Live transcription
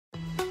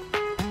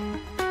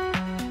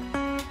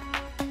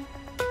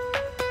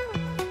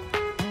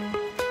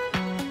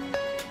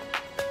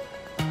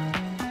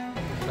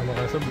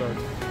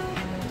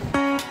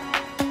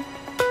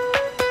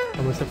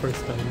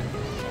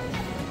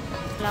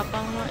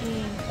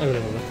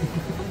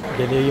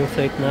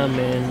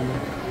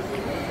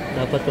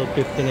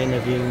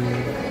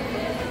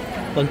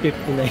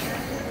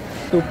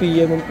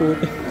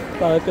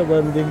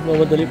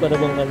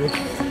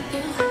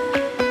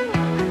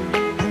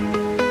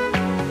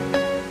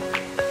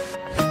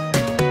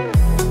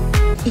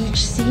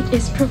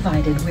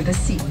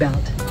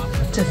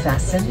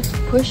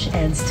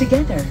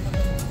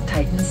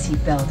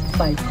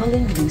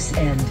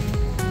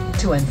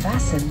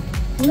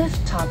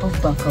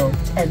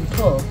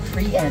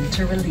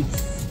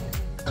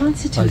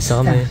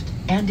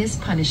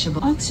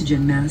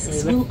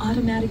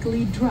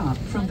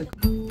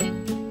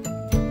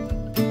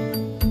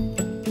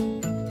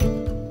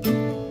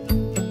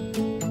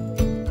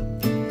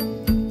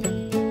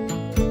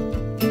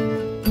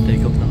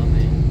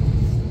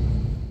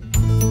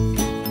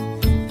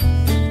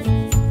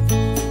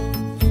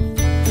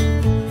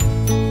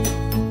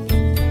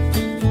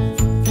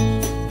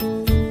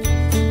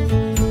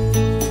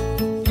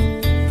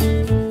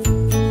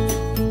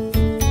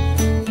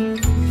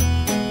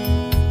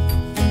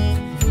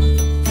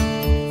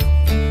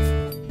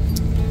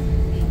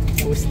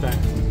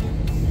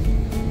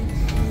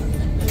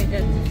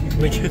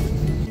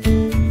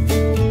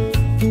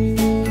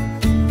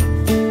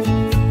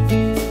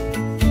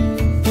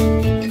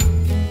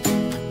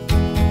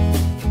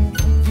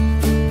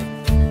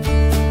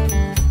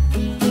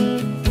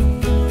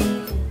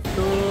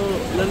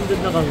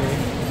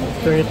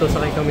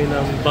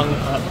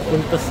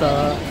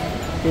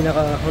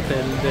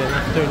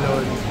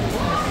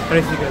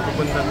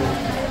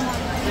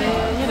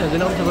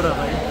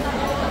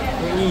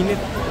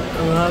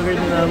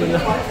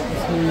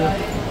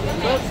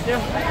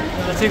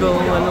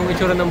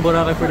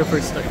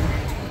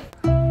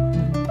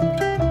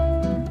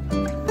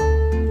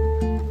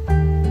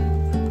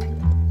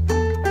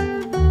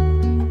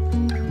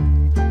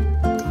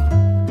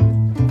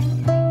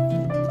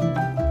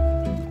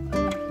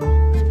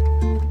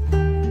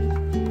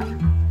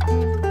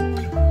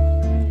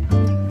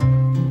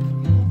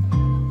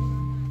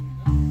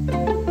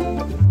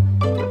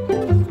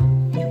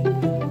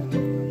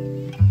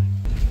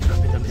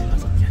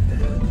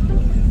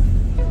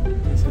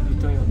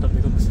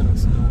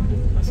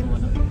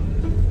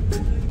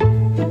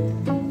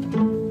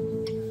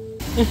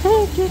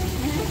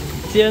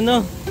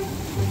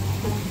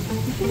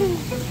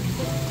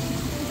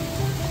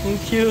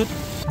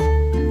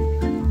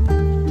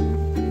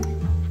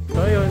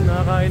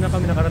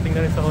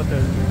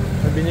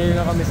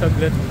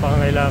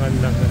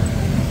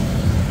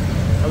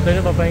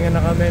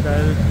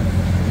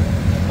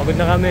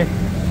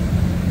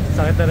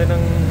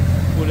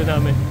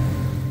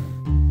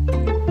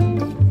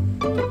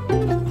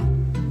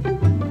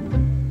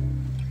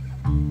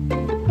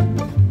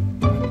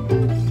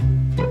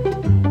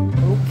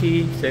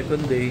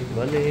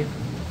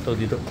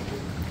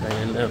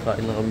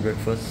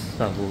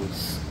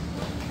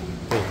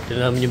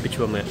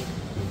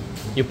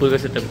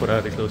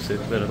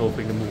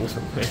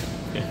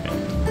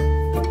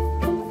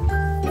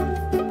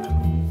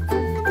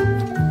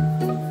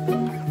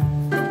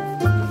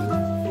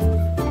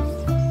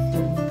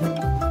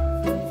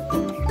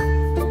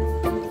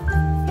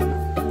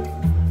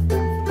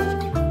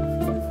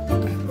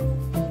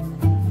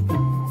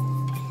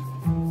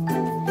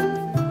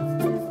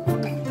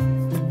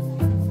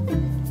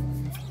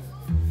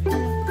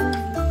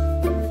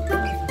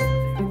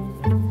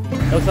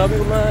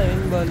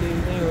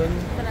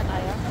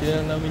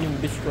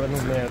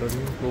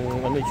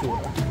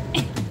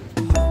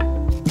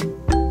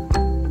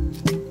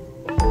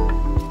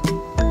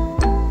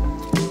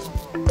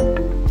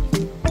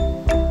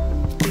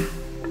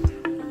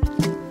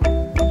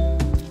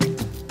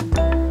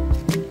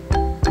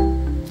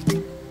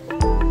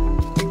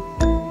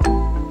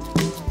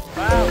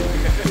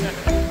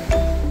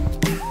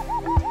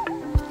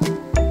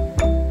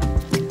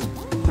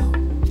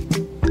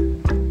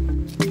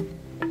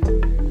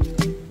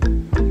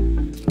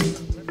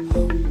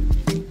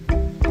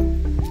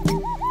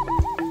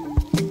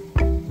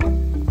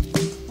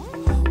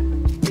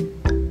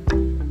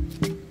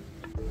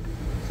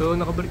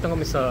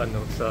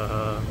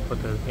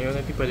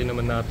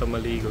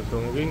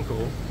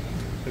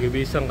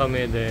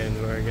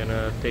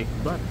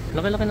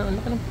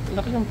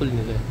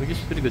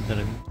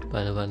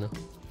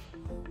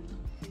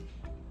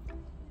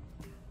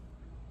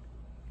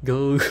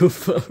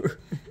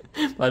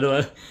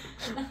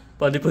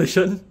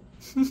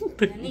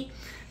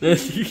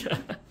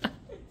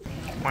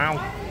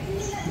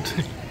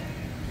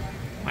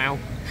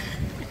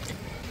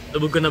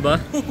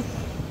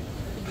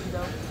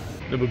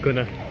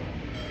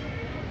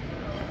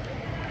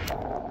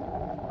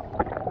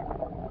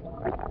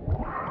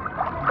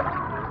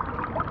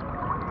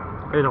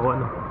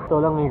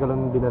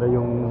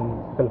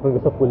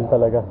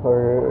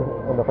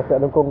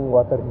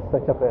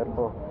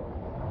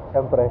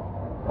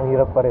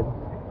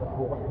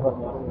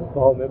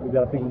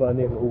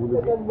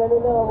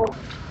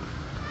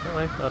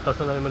Okay, tapos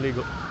na namin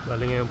maligo.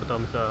 Bali ngayon punta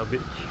kami sa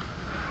beach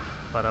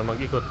para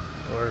mag-ikot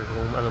or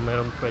kung ano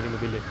mayroon pwedeng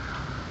mabili.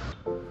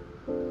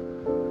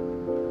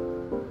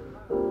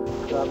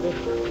 Grabe,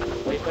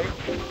 wifi.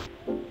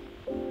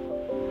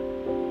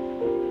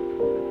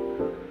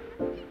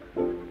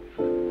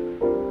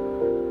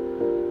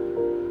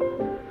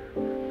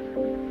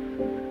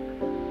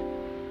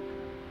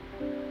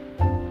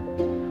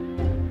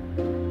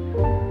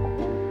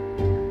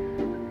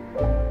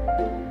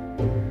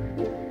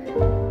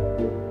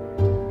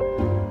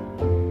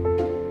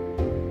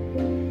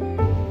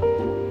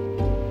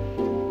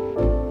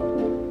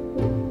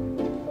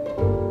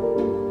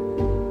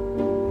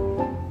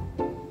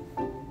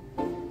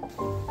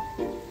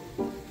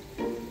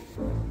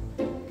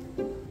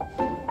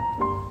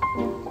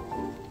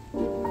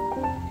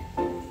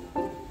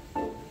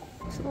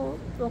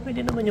 Okay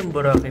din naman yung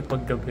Boracay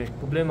paggabi.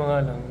 Problema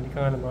nga lang, hindi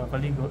ka nga na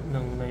makakaligo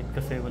ng night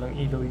kasi walang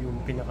ilaw yung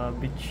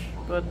pinaka-beach.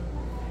 But,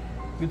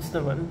 goods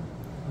naman.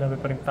 Dami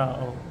pa rin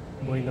tao.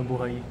 Buhay na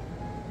buhay.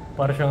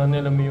 Para siyang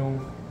alam mo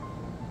yung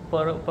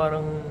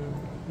parang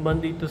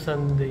Monday to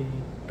Sunday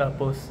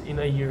tapos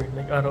in a year,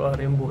 like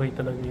araw-araw yung buhay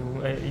talaga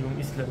yung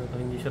isla na to.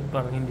 Hindi siya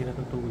parang hindi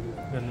natutulog.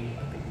 Ganun yung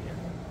dating niya.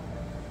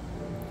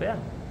 So yeah.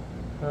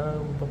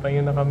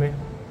 Papahinga na kami.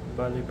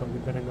 Bali,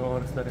 pagod na rin ng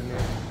oras na rin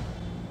yan.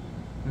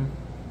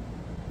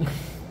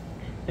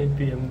 9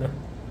 PM na.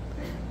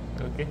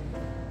 Okay.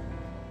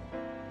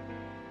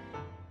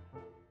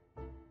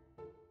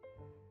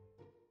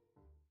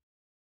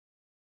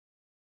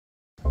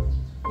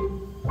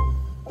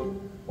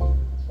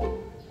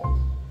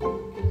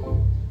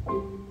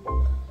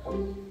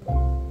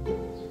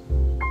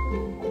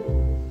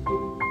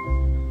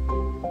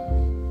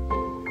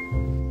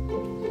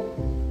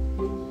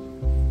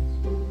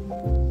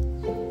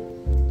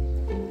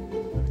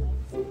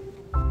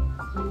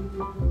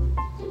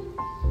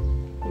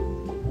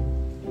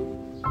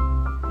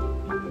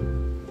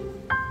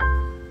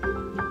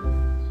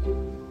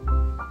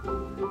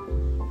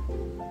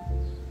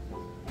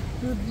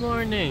 Good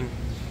morning!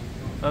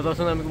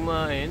 Tapos na namin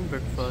kumain,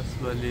 breakfast,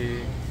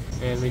 bali.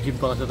 And may gym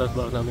pa kasi tapos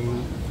balak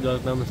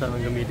namin sa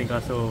aming gamitin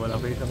kaso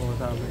wala pa isang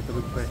kasama,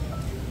 itulog pa eh.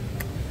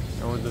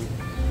 Ako dun.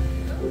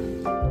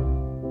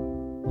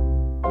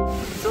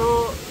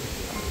 So,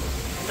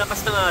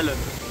 lakas ng alon.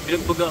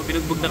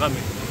 Binugbog na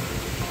kami.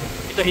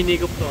 Ito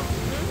hinigop to.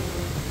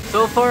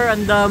 So far,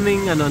 ang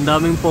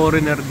daming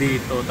foreigner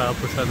dito,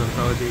 tapos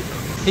dito.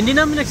 Hindi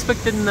namin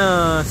expected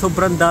na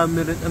sobrang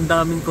ang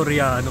daming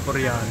Koreano.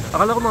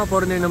 Akala ko mga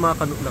foreigner na mga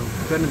kanu lang.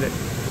 Pero hindi.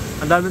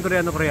 Ang daming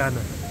Koreano.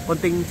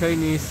 Konting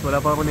Chinese, wala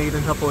pa ako nakikita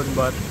ng Hapon,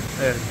 but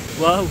ayan.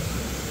 Wow!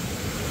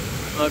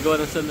 Magawa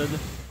ng sunod.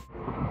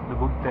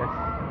 Lubog test.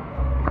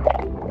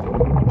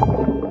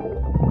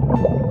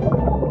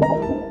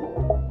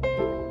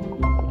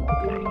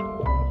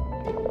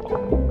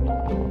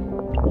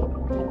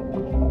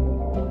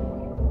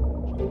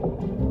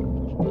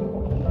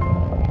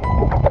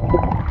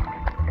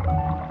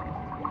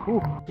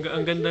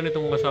 Ang ganda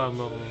nitong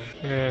kasama ko.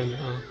 Ayan,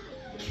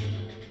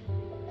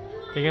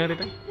 Tingnan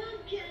rito.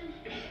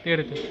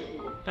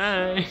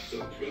 Hi!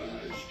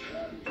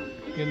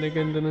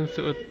 Ganda-ganda ng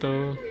suot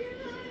to.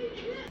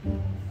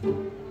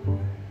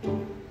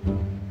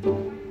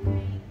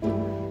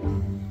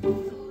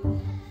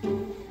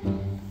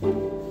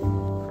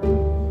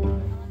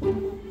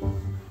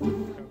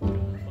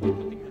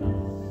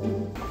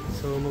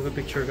 So,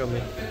 mag-picture kami.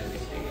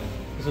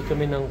 Gusto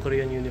kami ng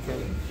Korean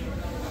uniform.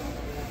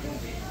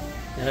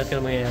 Lahat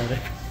ka na mangyayari.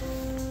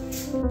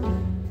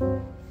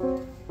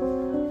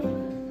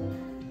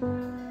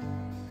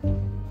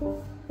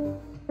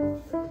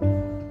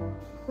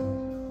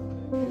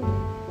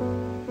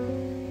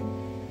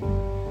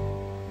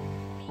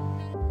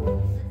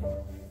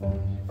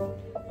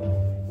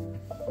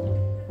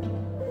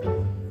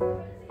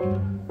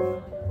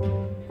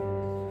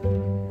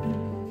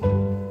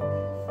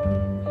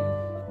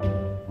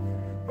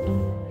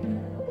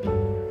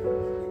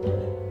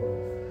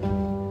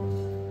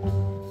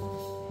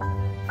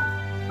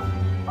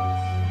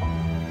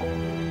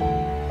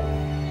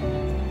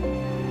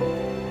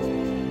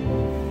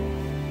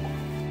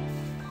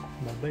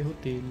 Bye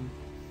hotel.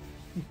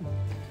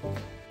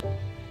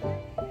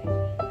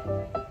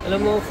 Alam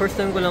mo, first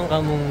time ko lang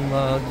kamong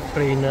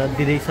mag-pray na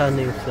delay sana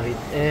yung flight.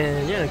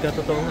 And yan,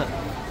 nagkatotoo nga.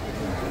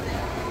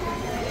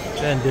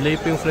 Yan, delay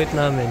po yung flight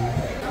namin.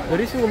 The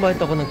reason kung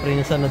bakit ako nag-pray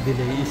na sana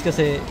delay is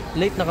kasi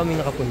late na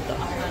kami nakapunta.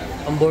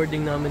 Ang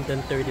boarding namin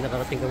 10:30,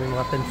 nakarating kami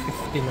mga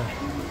 10:50 na.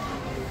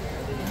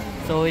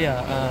 So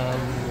yeah,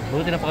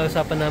 buti na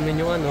pakiusapan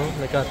namin yung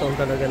nagkataon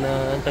talaga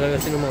na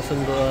talaga sino mga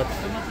sundo at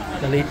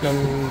na late ng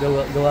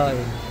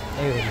gawain.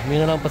 Ayun, may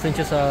na lang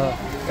pasensya sa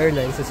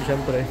airlines kasi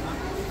syempre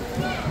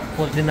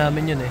fault din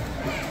namin yun eh.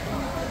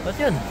 But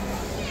yan,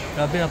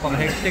 grabe,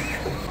 napaka-hectic.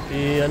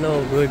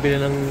 Bumibili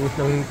ng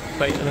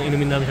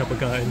inumin namin siya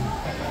pagkain.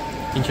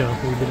 Yun siya,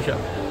 bumibili siya.